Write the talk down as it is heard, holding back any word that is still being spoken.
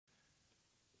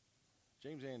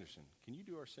James Anderson, can you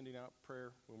do our sending out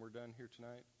prayer when we're done here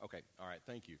tonight? Okay, all right,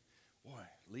 thank you. Boy,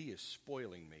 Lee is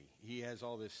spoiling me. He has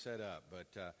all this set up, but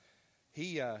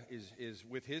he is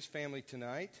with his family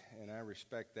tonight, and I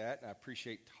respect that. And I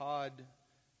appreciate Todd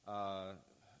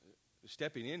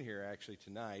stepping in here actually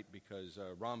tonight because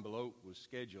Ron Belote was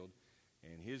scheduled,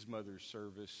 and his mother's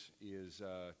service is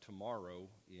tomorrow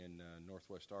in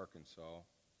Northwest Arkansas.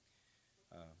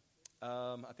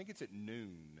 I think it's at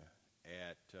noon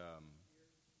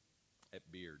at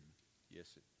Beard.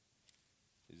 Yes,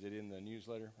 is it in the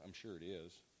newsletter? I'm sure it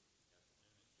is.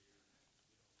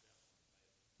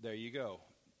 There you go.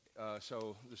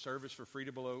 So the service for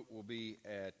Frida Belote will be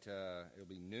at it'll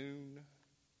be noon,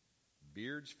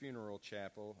 Beard's Funeral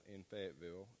Chapel in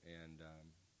Fayetteville, and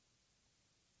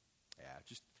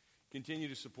just continue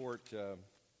to support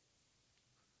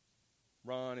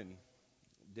Ron and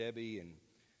Debbie and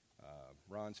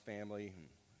Ron's family. And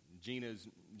Gina's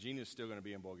still going to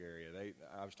be in Bulgaria.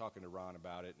 I was talking to Ron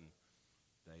about it, and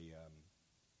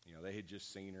they had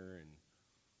just seen her, and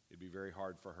it'd be very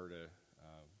hard for her to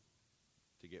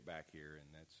get back here, and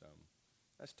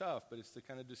that's tough. But it's the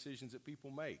kind of decisions that people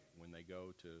make when they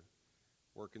go to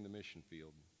work in the mission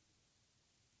field.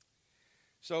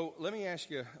 So let me ask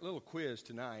you a little quiz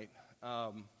tonight.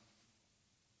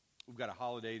 We've got a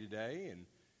holiday today, and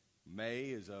May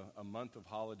is a month of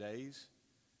holidays.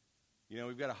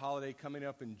 We've got a holiday coming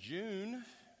up in June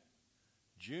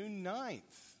 9th.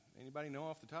 Anybody know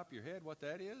off the top of your head what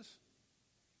that is?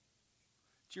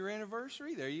 It's your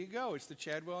anniversary. There you go. It's the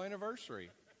Chadwell anniversary.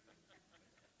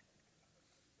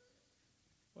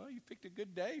 Well, you picked a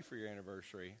good day for your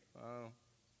anniversary.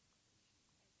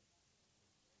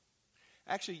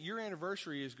 Actually, your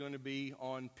anniversary is going to be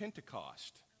on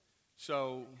Pentecost.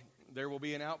 So there will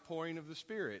be an outpouring of the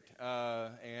Spirit.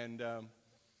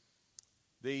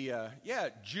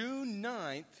 June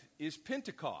 9th is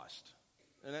Pentecost.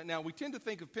 And now, we tend to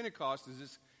think of Pentecost as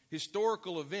this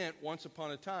historical event once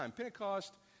upon a time.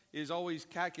 Pentecost is always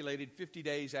calculated 50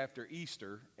 days after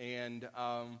Easter, and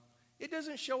it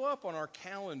doesn't show up on our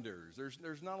calendars.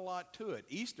 There's not a lot to it.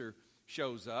 Easter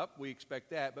shows up. We expect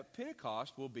that. But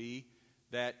Pentecost will be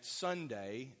that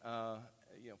Sunday,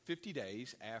 50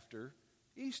 days after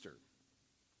Easter.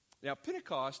 Now,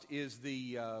 Pentecost is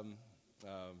the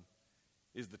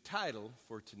title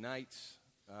for tonight's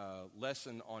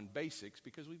lesson on basics,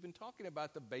 because we've been talking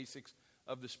about the basics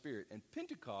of the Spirit. And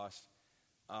Pentecost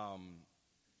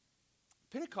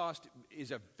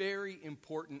is a very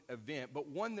important event, but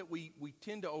one that we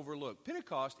tend to overlook.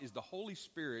 Pentecost is the Holy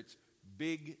Spirit's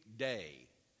big day.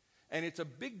 And it's a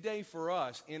big day for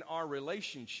us in our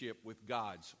relationship with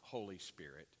God's Holy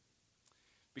Spirit,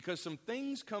 because some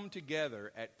things come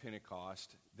together at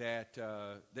Pentecost that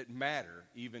matter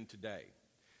even today.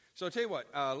 So I'll tell you what,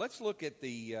 let's look at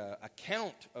the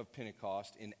account of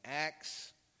Pentecost in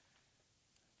Acts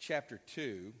chapter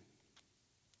 2.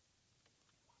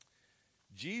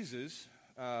 Jesus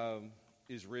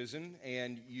is risen,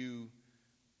 and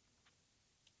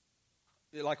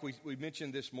like we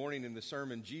mentioned this morning in the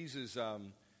sermon, Jesus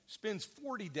spends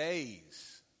 40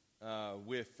 days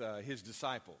with his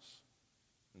disciples.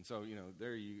 And so,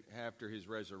 there you, after his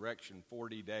resurrection,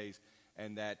 40 days,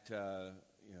 and that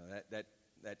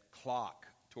clock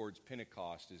towards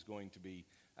Pentecost is going to be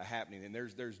happening. And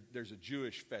there's a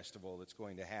Jewish festival that's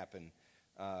going to happen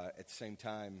at the same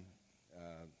time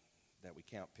that we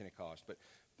count Pentecost. But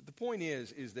the point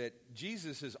is that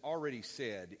Jesus has already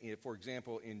said, for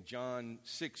example, in John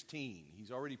 16,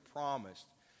 he's already promised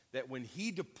that when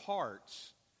he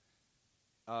departs,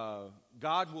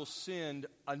 God will send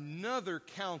another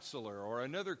counselor or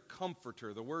another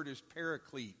comforter. The word is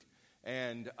paraclete.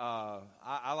 And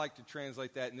I like to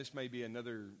translate that, and this may be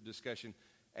another discussion,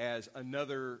 as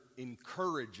another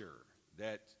encourager.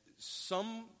 That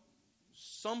something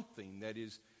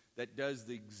that does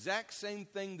the exact same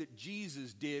thing that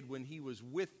Jesus did when he was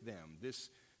with them. This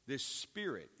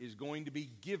Spirit is going to be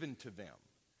given to them.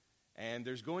 And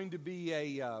there's going to be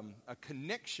a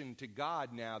connection to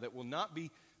God now that will not be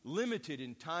limited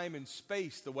in time and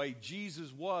space the way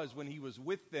Jesus was when he was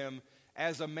with them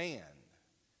as a man.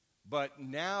 But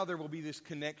now there will be this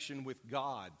connection with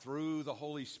God through the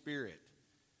Holy Spirit,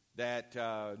 that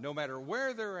no matter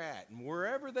where they're at and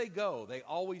wherever they go, they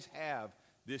always have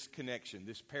this connection,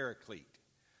 this paraclete.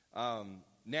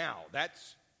 Now,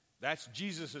 that's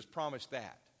Jesus has promised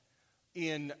that.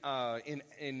 In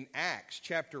Acts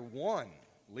chapter 1,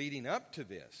 leading up to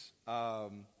this,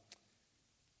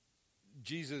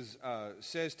 Jesus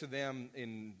says to them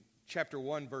in chapter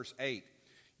 1, verse 8,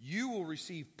 "You will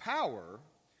receive power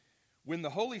when the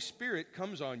Holy Spirit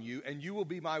comes on you, and you will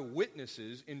be my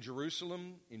witnesses in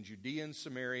Jerusalem, in Judea and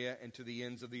Samaria, and to the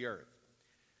ends of the earth.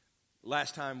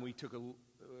 Last time we took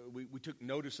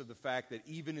notice of the fact that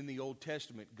even in the Old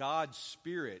Testament, God's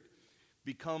Spirit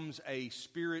becomes a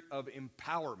spirit of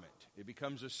empowerment. It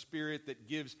becomes a spirit that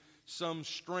gives some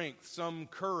strength, some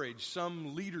courage,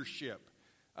 some leadership.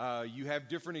 You have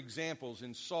different examples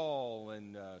in Saul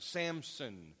and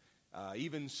Samson,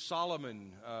 even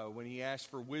Solomon when he asked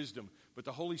for wisdom. But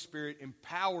the Holy Spirit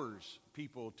empowers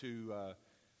people to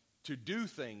do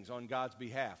things on God's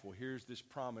behalf. Well, here's this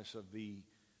promise of the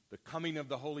coming of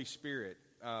the Holy Spirit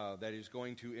that is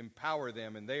going to empower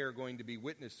them, and they are going to be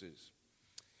witnesses.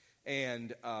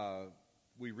 And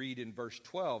we read in verse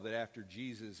 12 that after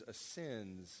Jesus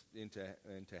ascends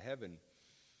into heaven,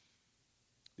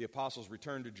 the apostles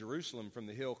returned to Jerusalem from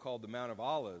the hill called the Mount of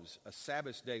Olives, a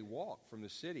Sabbath day walk from the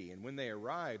city. And when they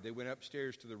arrived, they went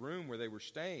upstairs to the room where they were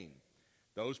staying.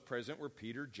 Those present were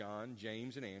Peter, John,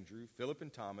 James, and Andrew, Philip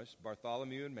and Thomas,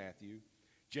 Bartholomew and Matthew,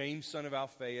 James, son of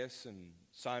Alphaeus, and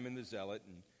Simon the Zealot,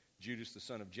 and Judas, the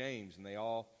son of James. And they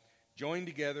all joined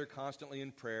together constantly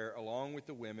in prayer, along with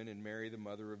the women and Mary, the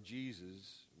mother of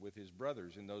Jesus, with his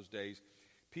brothers. In those days,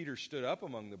 Peter stood up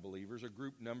among the believers, a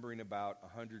group numbering about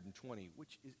 120,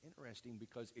 which is interesting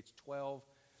because it's 12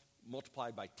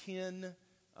 multiplied by 10.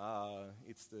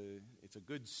 It's a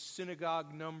good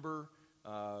synagogue number,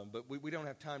 but we don't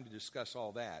have time to discuss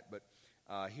all that. But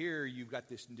here you've got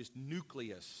this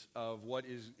nucleus of what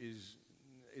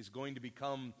is going to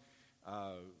become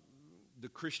the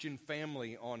Christian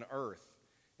family on earth.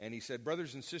 And he said,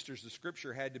 brothers and sisters, the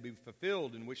scripture had to be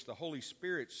fulfilled in which the Holy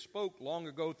Spirit spoke long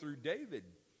ago through David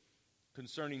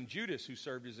concerning Judas, who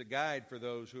served as a guide for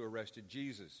those who arrested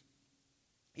Jesus.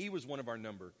 He was one of our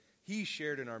number. He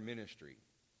shared in our ministry.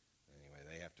 Anyway,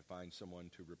 they have to find someone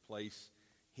to replace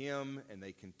him, and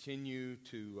they continue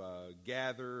to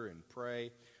gather and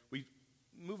pray. We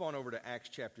move on over to Acts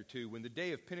chapter 2. When the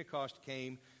day of Pentecost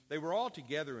came, they were all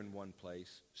together in one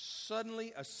place.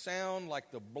 Suddenly a sound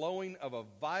like the blowing of a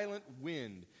violent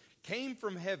wind came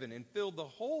from heaven and filled the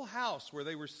whole house where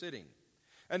they were sitting.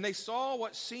 And they saw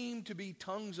what seemed to be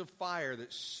tongues of fire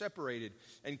that separated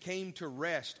and came to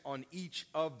rest on each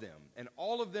of them. And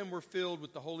all of them were filled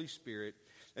with the Holy Spirit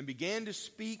and began to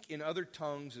speak in other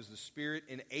tongues as the Spirit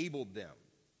enabled them.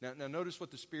 Now notice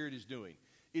what the Spirit is doing.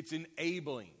 It's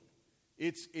enabling.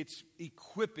 It's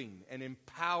equipping and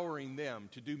empowering them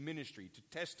to do ministry, to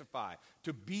testify,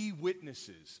 to be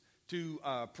witnesses, to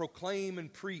proclaim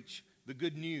and preach the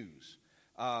good news.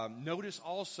 Notice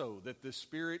also that the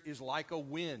Spirit is like a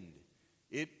wind.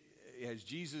 It, as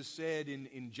Jesus said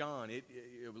in John,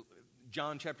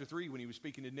 John chapter 3 when he was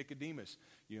speaking to Nicodemus,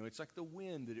 it's like the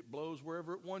wind that it blows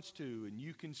wherever it wants to, and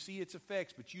you can see its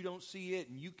effects, but you don't see it,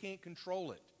 and you can't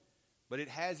control it. But it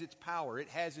has its power. It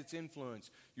has its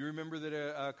influence. You remember that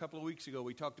a couple of weeks ago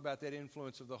we talked about that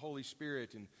influence of the Holy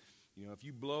Spirit. And, if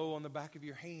you blow on the back of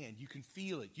your hand, you can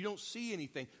feel it. You don't see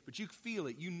anything, but you feel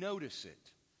it. You notice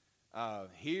it.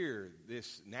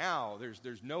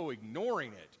 There's no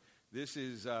ignoring it. This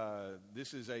is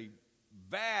a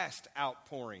vast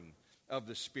outpouring of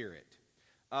the Spirit.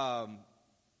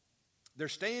 They're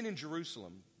staying in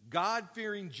Jerusalem,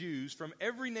 God-fearing Jews from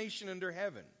every nation under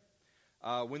heaven.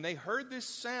 When they heard this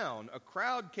sound, a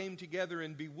crowd came together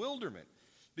in bewilderment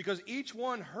because each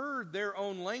one heard their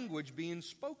own language being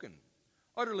spoken.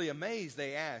 Utterly amazed,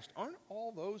 they asked, aren't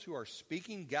all those who are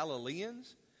speaking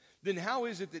Galileans? Then how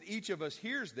is it that each of us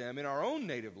hears them in our own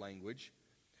native language?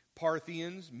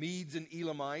 Parthians, Medes and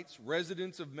Elamites,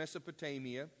 residents of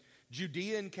Mesopotamia,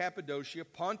 Judea and Cappadocia,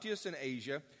 Pontus and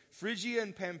Asia, Phrygia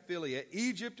and Pamphylia,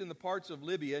 Egypt and the parts of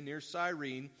Libya near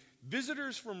Cyrene,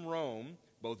 visitors from Rome,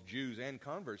 both Jews and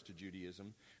converts to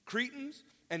Judaism, Cretans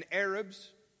and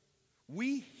Arabs,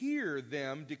 we hear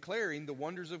them declaring the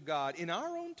wonders of God in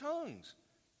our own tongues.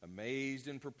 Amazed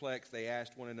and perplexed, they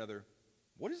asked one another,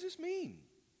 what does this mean?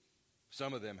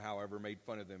 Some of them, however, made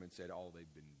fun of them and said,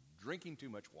 they've been drinking too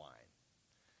much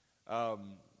wine.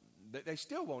 They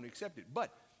still won't accept it.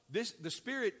 But the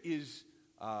Spirit is,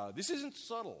 this isn't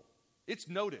subtle. It's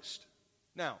noticed.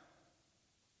 Now,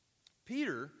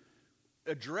 Peter,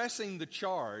 addressing the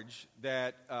charge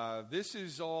that this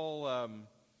is all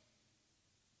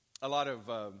a lot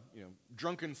of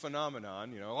drunken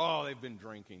phenomenon, they've been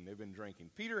drinking.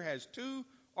 Peter has two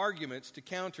arguments to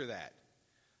counter that.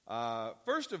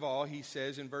 First of all, he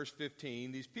says in verse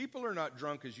 15, these people are not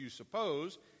drunk as you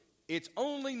suppose. It's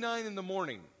only 9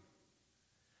 a.m.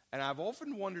 And I've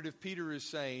often wondered if Peter is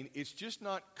saying it's just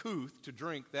not couth to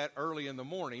drink that early in the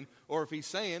morning, or if he's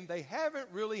saying they haven't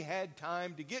really had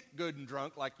time to get good and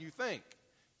drunk like you think.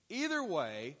 Either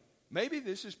way, maybe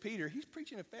this is Peter. He's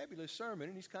preaching a fabulous sermon,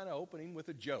 and he's kind of opening with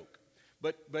a joke.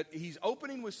 But he's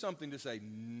opening with something to say,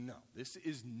 no, this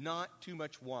is not too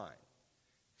much wine.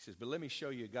 He says, but let me show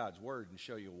you God's word and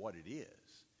show you what it is.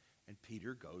 And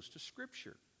Peter goes to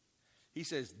Scripture. He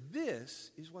says,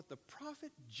 this is what the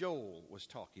prophet Joel was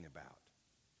talking about.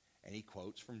 And he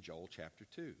quotes from Joel chapter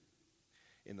 2.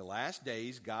 In the last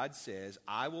days, God says,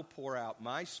 I will pour out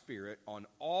my Spirit on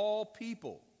all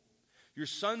people. Your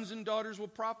sons and daughters will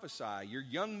prophesy. Your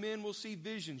young men will see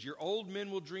visions. Your old men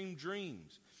will dream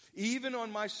dreams. Even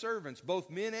on my servants, both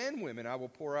men and women, I will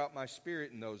pour out my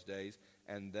Spirit in those days,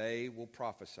 and they will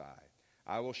prophesy.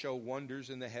 I will show wonders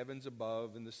in the heavens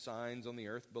above and the signs on the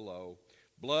earth below,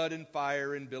 blood and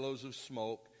fire and billows of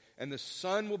smoke, and the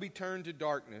sun will be turned to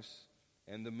darkness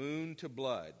and the moon to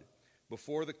blood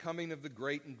before the coming of the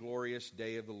great and glorious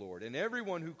day of the Lord. And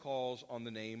everyone who calls on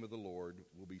the name of the Lord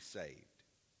will be saved.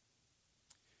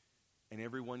 And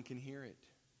everyone can hear it.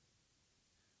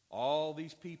 All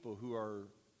these people who are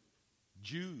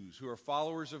Jews, who are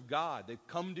followers of God, they've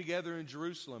come together in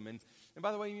Jerusalem. And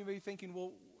by the way, you may be thinking,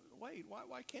 well, wait,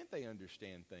 why can't they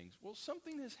understand things? Well,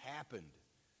 something has happened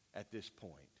at this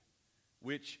point,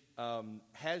 which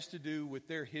has to do with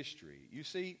their history. You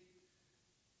see,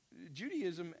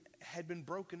 Judaism had been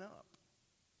broken up.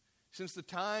 Since the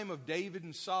time of David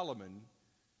and Solomon,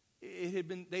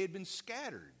 they had been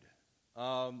scattered.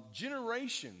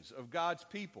 Generations of God's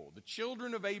people, the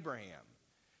children of Abraham,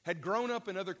 had grown up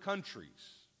in other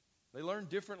countries. They learned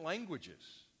different languages.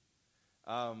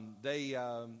 They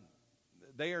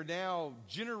are now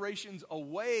generations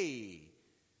away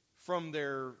from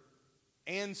their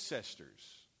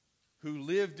ancestors who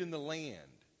lived in the land.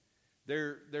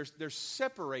 They're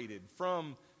separated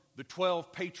from the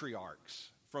 12 patriarchs,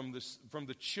 from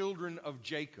the children of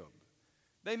Jacob.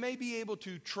 They may be able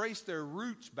to trace their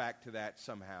roots back to that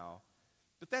somehow,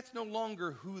 but that's no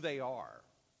longer who they are.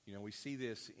 You know, we see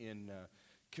this in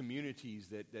communities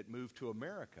that move to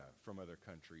America from other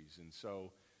countries. And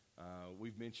so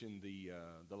we've mentioned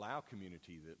the Lao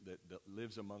community that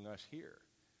lives among us here.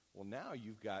 Well, now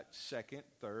you've got second,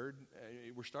 third,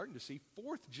 we're starting to see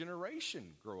fourth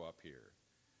generation grow up here.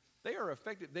 They are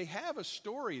affected. They have a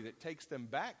story that takes them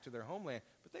back to their homeland,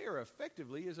 but they are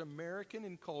effectively as American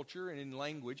in culture and in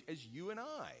language as you and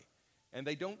I. And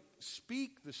they don't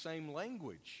speak the same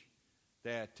language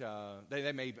that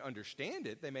they may understand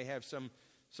it. They may have some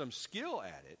skill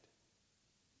at it,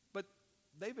 but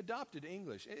they've adopted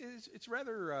English. It's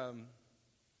rather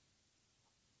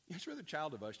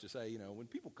child of us to say, you know, when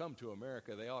people come to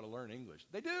America, they ought to learn English.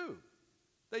 They do.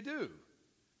 They do.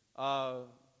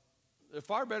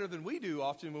 Far better than we do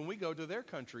often when we go to their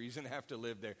countries and have to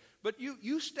live there. But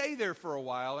you stay there for a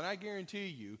while, and I guarantee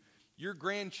you, your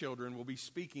grandchildren will be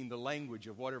speaking the language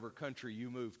of whatever country you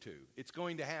move to. It's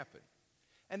going to happen.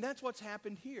 And that's what's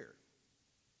happened here.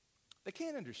 They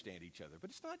can't understand each other, but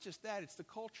it's not just that, it's the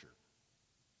culture.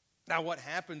 Now, what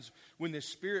happens when this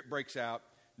Spirit breaks out,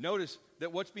 notice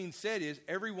that what's being said is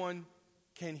everyone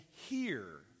can hear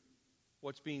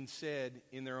what's being said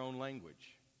in their own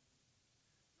language.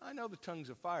 I know the tongues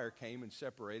of fire came and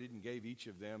separated and gave each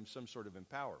of them some sort of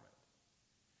empowerment.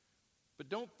 But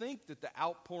don't think that the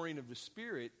outpouring of the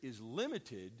Spirit is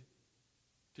limited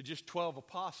to just 12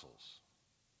 apostles.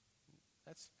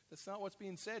 That's not what's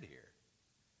being said here.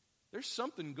 There's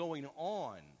something going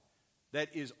on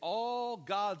that is all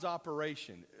God's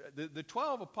operation. The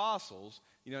 12 apostles,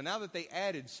 you know, now that they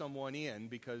added someone in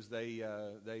because they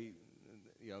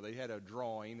had a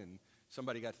drawing and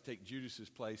somebody got to take Judas's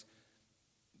place.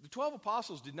 The 12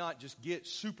 apostles did not just get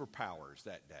superpowers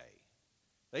that day.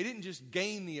 They didn't just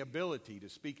gain the ability to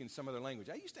speak in some other language.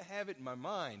 I used to have it in my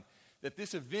mind that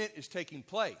this event is taking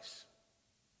place.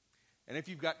 And if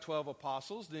you've got 12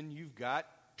 apostles, then you've got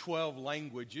 12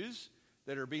 languages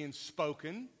that are being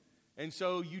spoken. And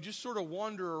so you just sort of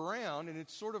wander around, and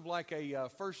it's sort of like a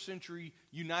first century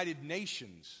United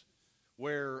Nations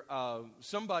where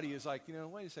somebody is like, you know,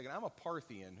 wait a second, I'm a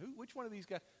Parthian. Which one of these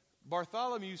guys?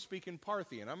 Bartholomew's speaking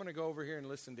Parthian. I'm going to go over here and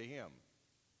listen to him.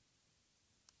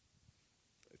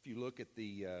 If you look at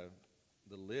the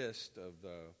list of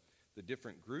the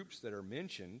different groups that are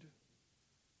mentioned,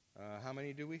 how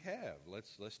many do we have?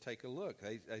 Let's take a look.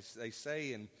 They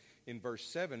say in verse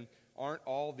 7, aren't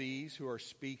all these who are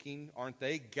speaking, aren't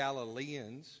they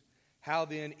Galileans? How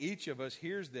then each of us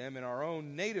hears them in our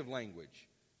own native language?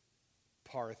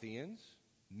 Parthians,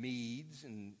 Medes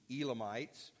and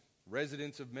Elamites,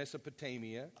 residents of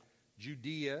Mesopotamia,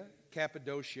 Judea,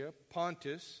 Cappadocia,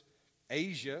 Pontus,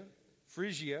 Asia,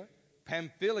 Phrygia,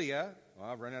 Pamphylia, well,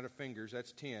 I've run out of fingers,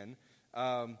 that's 10,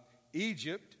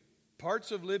 Egypt,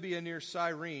 parts of Libya near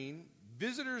Cyrene,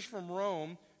 visitors from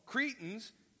Rome,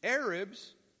 Cretans,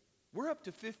 Arabs. We're up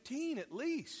to 15 at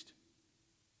least.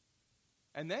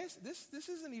 And this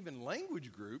isn't even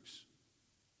language groups.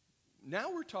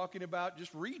 Now we're talking about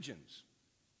just regions.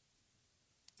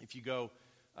 If you go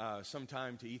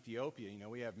sometime to Ethiopia,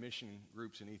 we have mission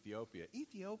groups in Ethiopia.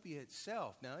 Ethiopia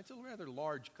itself, now it's a rather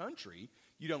large country.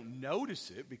 You don't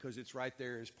notice it because it's right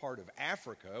there as part of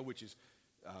Africa, which is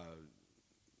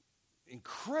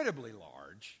incredibly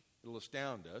large. It'll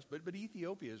astound us, but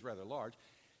Ethiopia is rather large.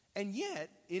 And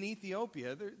yet, in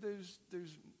Ethiopia, there's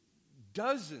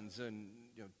dozens and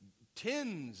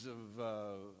tens of,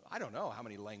 I don't know how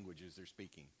many languages they're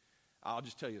speaking. I'll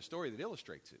just tell you a story that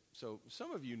illustrates it. So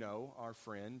some of you know our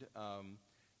friend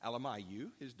Alamayu.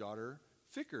 His daughter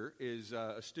Fikr is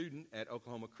a student at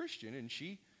Oklahoma Christian, and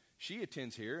she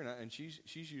attends here, and she's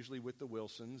usually with the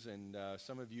Wilsons, and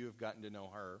some of you have gotten to know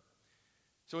her.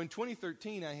 So in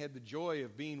 2013, I had the joy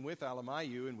of being with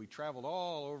Alamayu, and we traveled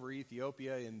all over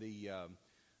Ethiopia in the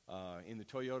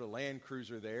Toyota Land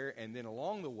Cruiser there, and then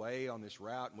along the way on this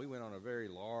route, and we went on a very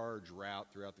large route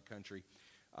throughout the country.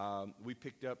 We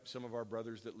picked up some of our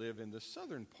brothers that live in the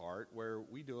southern part where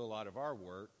we do a lot of our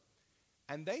work,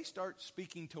 and they start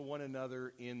speaking to one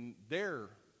another in their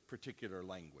particular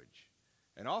language.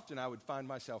 And often I would find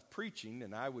myself preaching,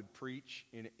 and I would preach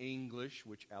in English,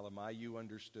 which Alamayu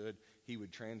understood. He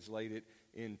would translate it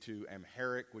into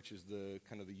Amharic, which is the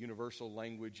kind of the universal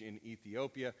language in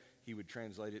Ethiopia. He would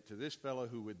translate it to this fellow,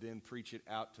 who would then preach it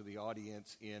out to the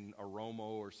audience in Oromo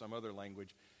or some other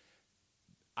language.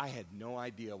 I had no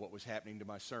idea what was happening to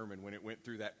my sermon when it went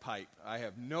through that pipe. I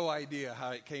have no idea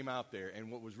how it came out there. And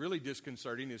what was really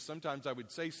disconcerting is sometimes I would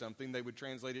say something, they would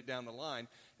translate it down the line,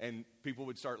 and people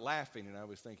would start laughing. And I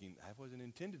was thinking, that wasn't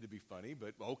intended to be funny,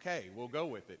 but okay, we'll go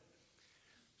with it.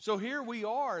 So here we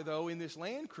are, though, in this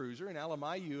Land Cruiser, and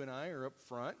Alamayu and I are up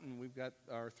front, and we've got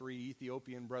our 3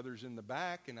 Ethiopian brothers in the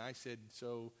back. And I said,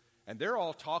 and they're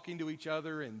all talking to each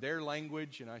other in their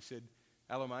language. And I said,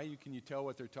 Alamayu, can you tell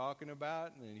what they're talking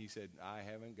about? And he said, I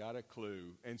haven't got a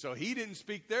clue. And so he didn't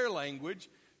speak their language.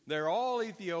 They're all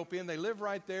Ethiopian. They live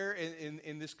right there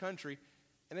in this country,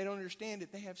 and they don't understand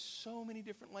it. They have so many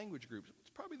different language groups. It's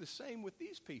probably the same with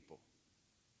these people.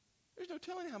 There's no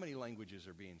telling how many languages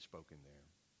are being spoken there.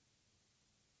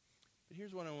 But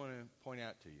here's what I want to point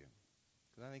out to you,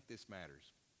 because I think this matters.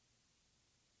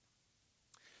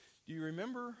 Do you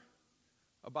remember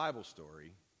a Bible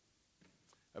story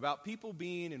about people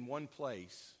being in one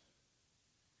place,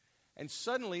 and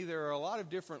suddenly there are a lot of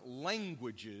different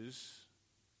languages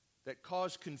that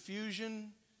cause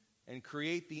confusion and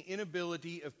create the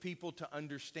inability of people to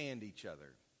understand each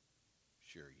other?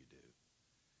 Sure you do.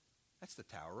 That's the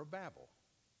Tower of Babel.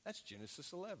 That's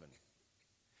Genesis 11.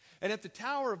 And at the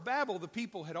Tower of Babel, the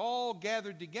people had all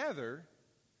gathered together,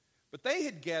 but they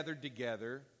had gathered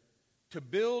together to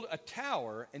build a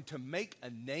tower and to make a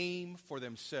name for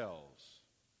themselves.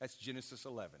 That's Genesis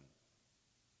 11.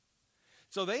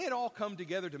 So they had all come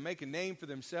together to make a name for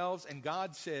themselves, and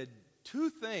God said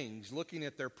 2 things looking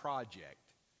at their project.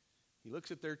 He looks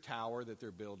at their tower that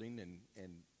they're building,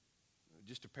 and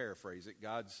just to paraphrase it,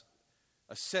 God's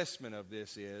assessment of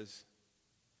this is,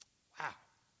 wow,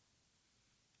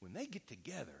 when they get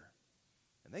together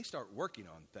and they start working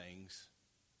on things,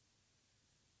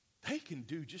 they can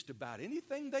do just about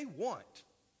anything they want.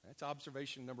 That's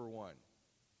observation number 1.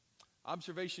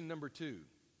 Observation number 2,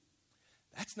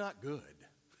 that's not good.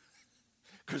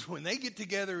 Because when they get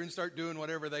together and start doing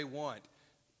whatever they want,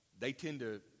 they tend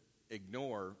to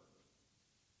ignore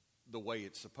the way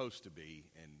it's supposed to be,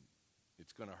 and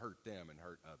it's going to hurt them and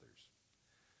hurt others.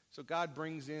 So God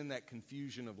brings in that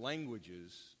confusion of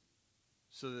languages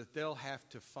so that they'll have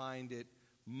to find it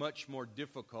much more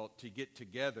difficult to get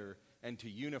together and to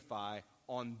unify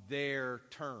on their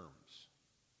terms.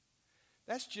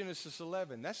 That's Genesis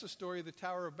 11. That's the story of the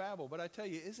Tower of Babel. But I tell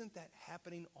you, isn't that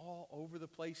happening all over the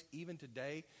place even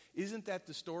today? Isn't that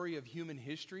the story of human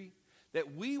history?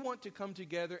 That we want to come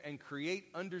together and create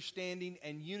understanding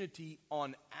and unity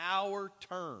on our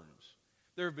terms.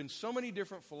 There have been so many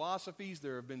different philosophies.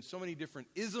 There have been so many different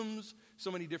isms,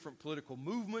 so many different political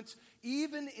movements.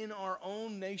 Even in our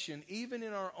own nation, even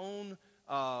in our own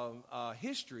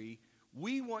history,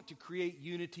 we want to create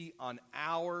unity on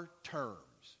our terms.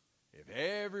 If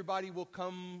everybody will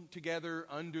come together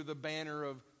under the banner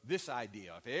of this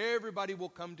idea, if everybody will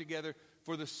come together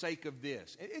for the sake of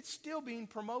this, it's still being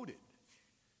promoted.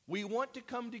 We want to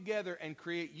come together and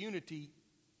create unity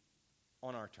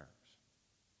on our terms.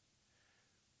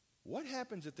 What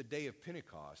happens at the day of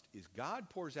Pentecost is God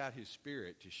pours out His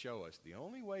Spirit to show us the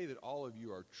only way that all of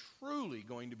you are truly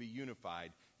going to be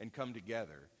unified and come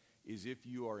together is if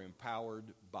you are empowered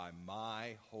by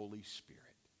my Holy Spirit.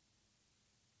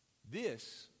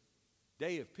 This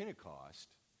day of Pentecost,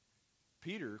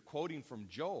 Peter, quoting from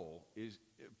Joel,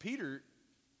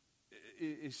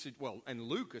 and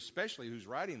Luke especially, who's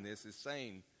writing this, is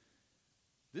saying,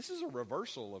 this is a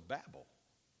reversal of Babel.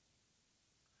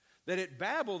 That at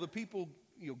Babel, the people,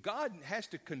 God has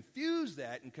to confuse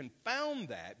that and confound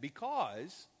that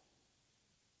because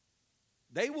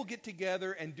they will get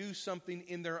together and do something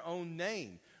in their own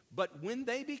name. But when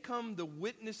they become the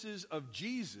witnesses of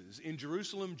Jesus in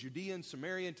Jerusalem, Judea, and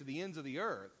Samaria, and to the ends of the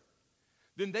earth,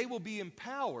 then they will be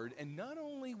empowered, and not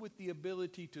only with the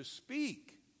ability to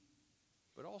speak,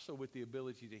 but also with the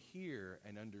ability to hear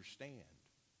and understand.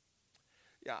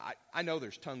 Yeah, I know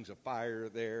there's tongues of fire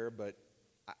there, but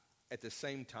at the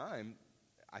same time,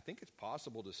 I think it's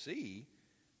possible to see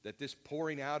that this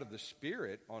pouring out of the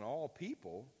Spirit on all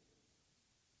people,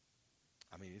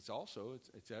 I mean, it's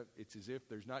as if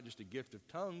there's not just a gift of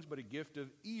tongues, but a gift of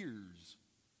ears.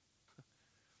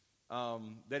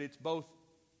 That it's both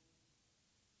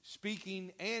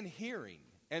speaking and hearing.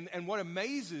 And what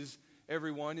amazes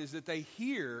everyone is that they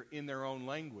hear in their own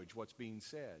language what's being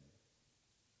said.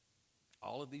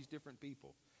 All of these different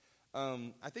people.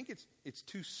 I think it's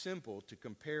too simple to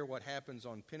compare what happens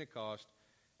on Pentecost,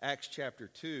 Acts chapter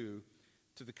 2,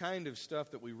 to the kind of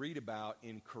stuff that we read about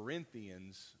in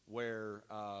Corinthians, where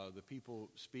the people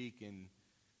speak in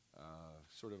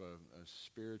sort of a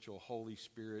spiritual, Holy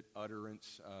Spirit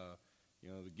utterance,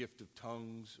 the gift of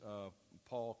tongues,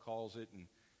 Paul calls it. And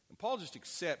Paul just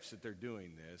accepts that they're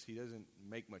doing this. He doesn't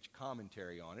make much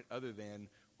commentary on it other than,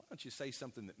 why don't you say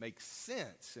something that makes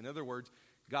sense? In other words,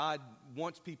 God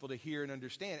wants people to hear and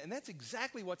understand. And that's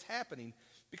exactly what's happening,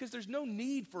 because there's no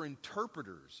need for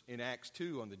interpreters in Acts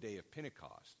 2 on the day of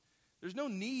Pentecost. There's no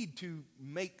need to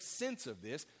make sense of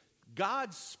this.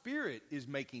 God's Spirit is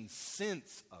making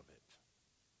sense of it.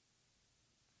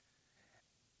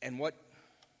 And what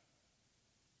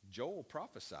Joel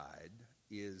prophesied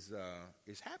is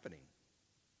happening.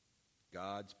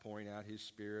 God's pouring out His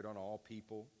Spirit on all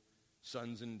people,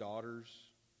 sons and daughters,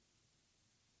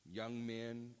 young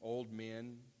men, old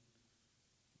men,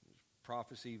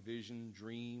 prophecy, vision,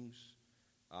 dreams.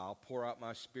 I'll pour out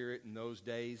my Spirit in those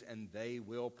days, and they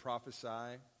will prophesy.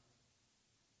 I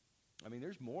mean,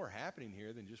 there's more happening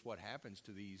here than just what happens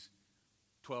to these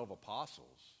 12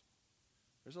 apostles.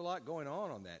 There's a lot going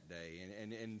on that day,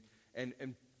 and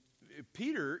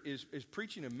Peter is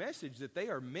preaching a message that they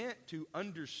are meant to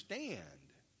understand.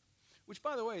 Which,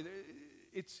 by the way,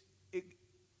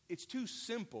 it's too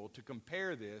simple to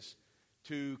compare this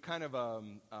to kind of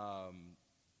an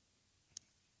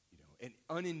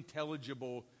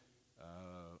unintelligible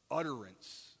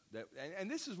utterance. And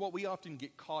this is what we often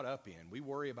get caught up in. We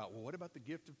worry about, well, what about the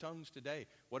gift of tongues today?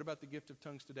 What about the gift of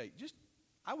tongues today?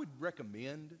 I would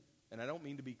recommend, and I don't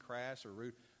mean to be crass or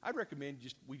rude, I'd recommend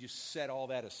we just set all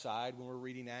that aside when we're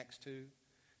reading Acts 2.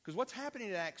 Because what's happening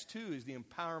in Acts 2 is the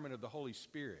empowerment of the Holy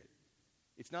Spirit.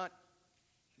 It's not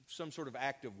some sort of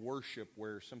act of worship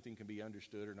where something can be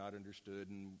understood or not understood.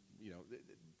 And,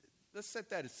 let's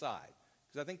set that aside,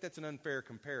 because I think that's an unfair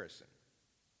comparison.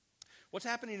 What's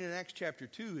happening in Acts chapter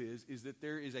 2 is that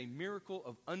there is a miracle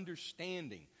of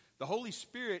understanding. The Holy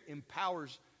Spirit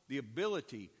empowers the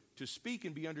ability to speak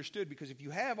and be understood, because if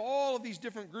you have all of these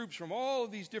different groups from all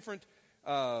of these different,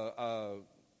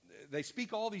 they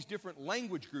speak all these different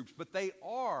language groups, but they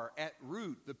are at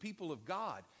root the people of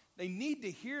God. They need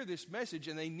to hear this message,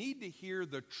 and they need to hear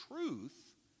the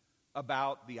truth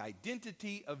about the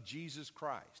identity of Jesus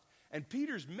Christ. And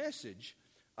Peter's message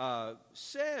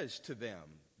says to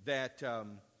them that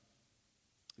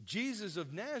Jesus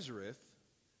of Nazareth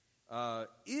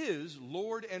is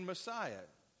Lord and Messiah.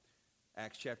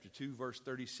 Acts chapter 2, verse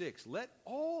 36. Let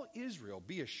all Israel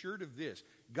be assured of this: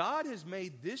 God has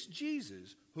made this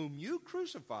Jesus, whom you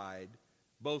crucified,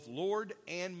 both Lord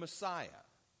and Messiah.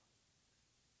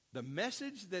 The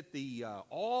message that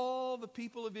all the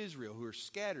people of Israel who are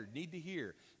scattered need to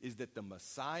hear is that the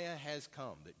Messiah has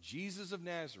come, that Jesus of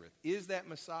Nazareth is that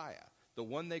Messiah, the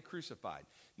one they crucified.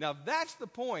 Now that's the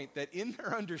point, that in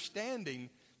their understanding,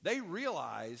 they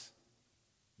realize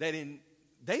that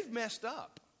they've messed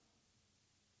up.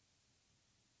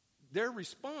 Their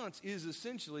response is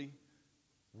essentially,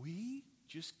 we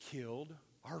just killed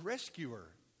our rescuer,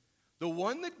 the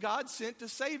one that God sent to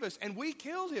save us, and we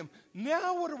killed him.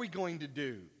 Now what are we going to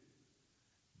do?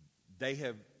 They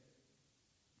have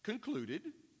concluded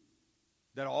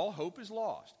that all hope is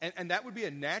lost. And that would be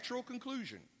a natural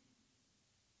conclusion.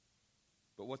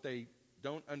 But what they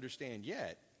don't understand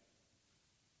yet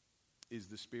is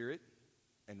the Spirit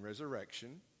and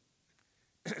resurrection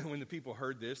when the people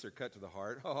heard this, they're cut to the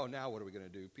heart. Oh, now what are we going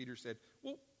to do? Peter said,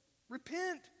 well,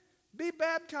 repent. Be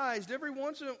baptized, every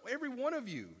one of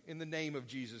you, in the name of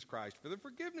Jesus Christ for the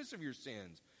forgiveness of your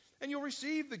sins. And you'll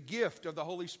receive the gift of the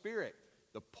Holy Spirit,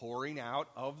 the pouring out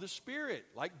of the Spirit,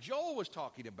 like Joel was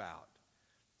talking about.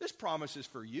 This promise is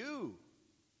for you.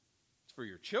 It's for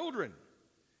your children.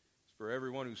 It's for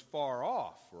everyone who's far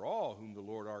off, for all whom the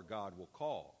Lord our God will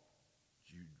call.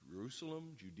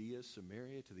 Jerusalem, Judea,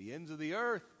 Samaria, to the ends of the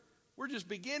earth. We're just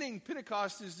beginning.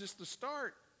 Pentecost is just the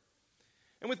start.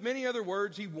 And with many other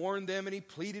words, he warned them and he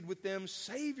pleaded with them,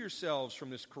 save yourselves from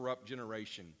this corrupt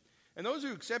generation. And those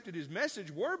who accepted his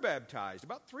message were baptized.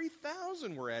 About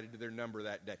 3,000 were added to their number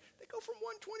that day. They go from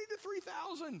 120 to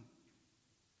 3,000.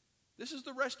 This is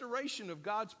the restoration of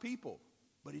God's people.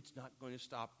 But it's not going to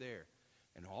stop there.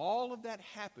 And all of that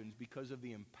happens because of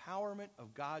the empowerment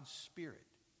of God's Spirit,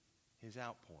 his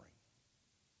outpouring.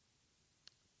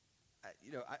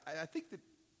 I think that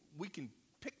we can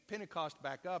pick Pentecost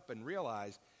back up and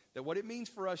realize that what it means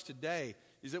for us today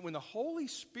is that when the Holy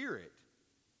Spirit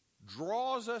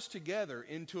draws us together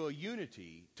into a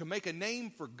unity to make a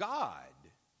name for God,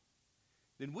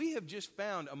 then we have just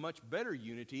found a much better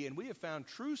unity, and we have found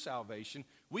true salvation.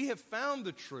 We have found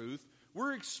the truth.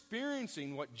 We're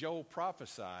experiencing what Joel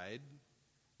prophesied,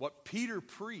 what Peter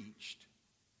preached.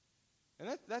 And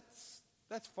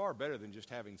that's far better than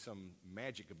just having some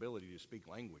magic ability to speak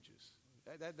languages.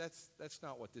 That's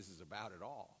not what this is about at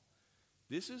all.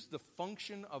 This is the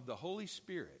function of the Holy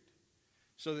Spirit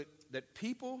so that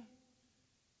people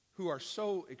who are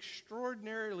so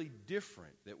extraordinarily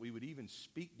different that we would even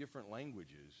speak different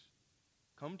languages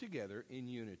come together in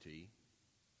unity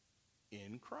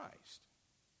in Christ.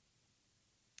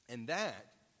 And that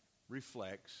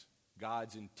reflects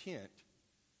God's intent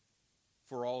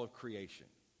for all of creation.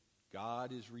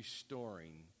 God is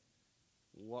restoring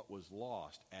what was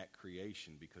lost at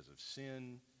creation because of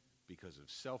sin, because of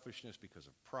selfishness, because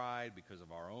of pride, because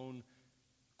of our own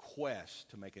quest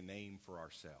to make a name for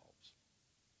ourselves.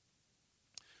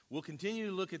 We'll continue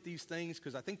to look at these things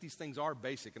because I think these things are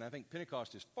basic, and I think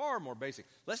Pentecost is far more basic.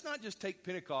 Let's not just take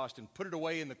Pentecost and put it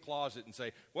away in the closet and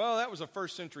say, well, that was a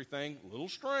first century thing, a little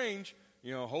strange,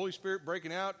 Holy Spirit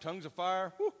breaking out, tongues of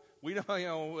fire,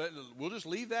 we'll just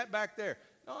leave that back there.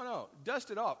 No,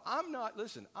 dust it off. I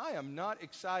am not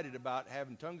excited about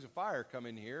having tongues of fire come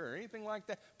in here or anything like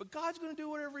that, but God's going to do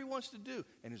whatever he wants to do,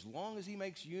 and as long as he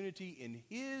makes unity in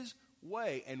his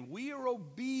way, and we are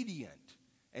obedient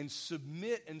and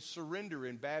submit and surrender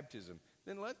in baptism,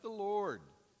 then let the Lord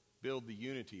build the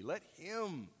unity. Let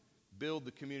him build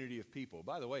the community of people.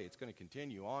 By the way, it's going to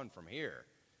continue on from here.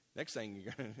 Next thing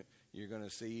you're going to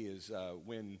see is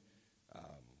when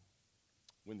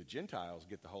the Gentiles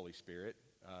get the Holy Spirit,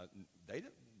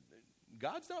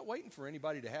 God's not waiting for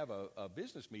anybody to have a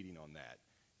business meeting on that.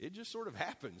 It just sort of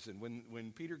happens. And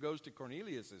when Peter goes to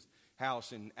Cornelius'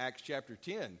 house in Acts chapter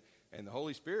 10, and the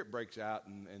Holy Spirit breaks out,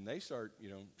 and they start,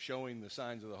 showing the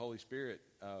signs of the Holy Spirit.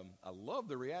 I love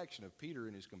the reaction of Peter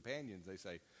and his companions. They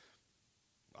say,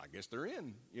 I guess they're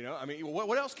in.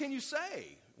 What else can you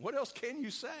say? What else can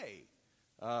you say?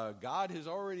 God has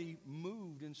already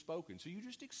moved and spoken, so you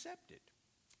just accept it.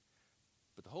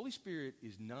 But the Holy Spirit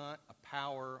is not a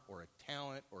power or a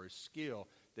talent or a skill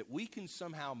that we can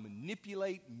somehow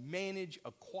manipulate, manage,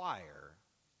 acquire.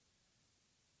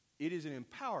 It is an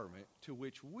empowerment to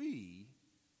which we,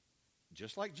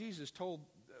 just like Jesus told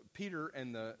Peter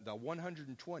and the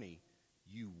 120,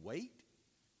 you wait,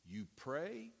 you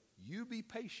pray, you be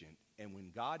patient, and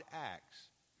when God acts,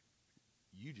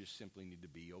 you just simply need to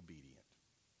be obedient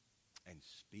and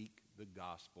speak the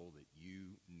gospel that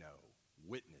you know.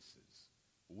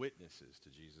 Witnesses to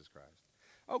Jesus Christ.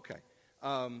 Okay.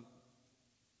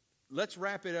 Let's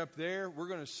wrap it up there. We're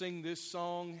going to sing this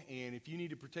song, and if you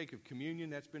need to partake of communion,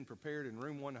 that's been prepared in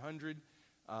room 100.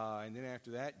 And then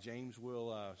after that, James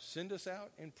will send us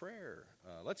out in prayer.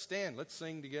 Let's stand. Let's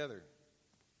sing together.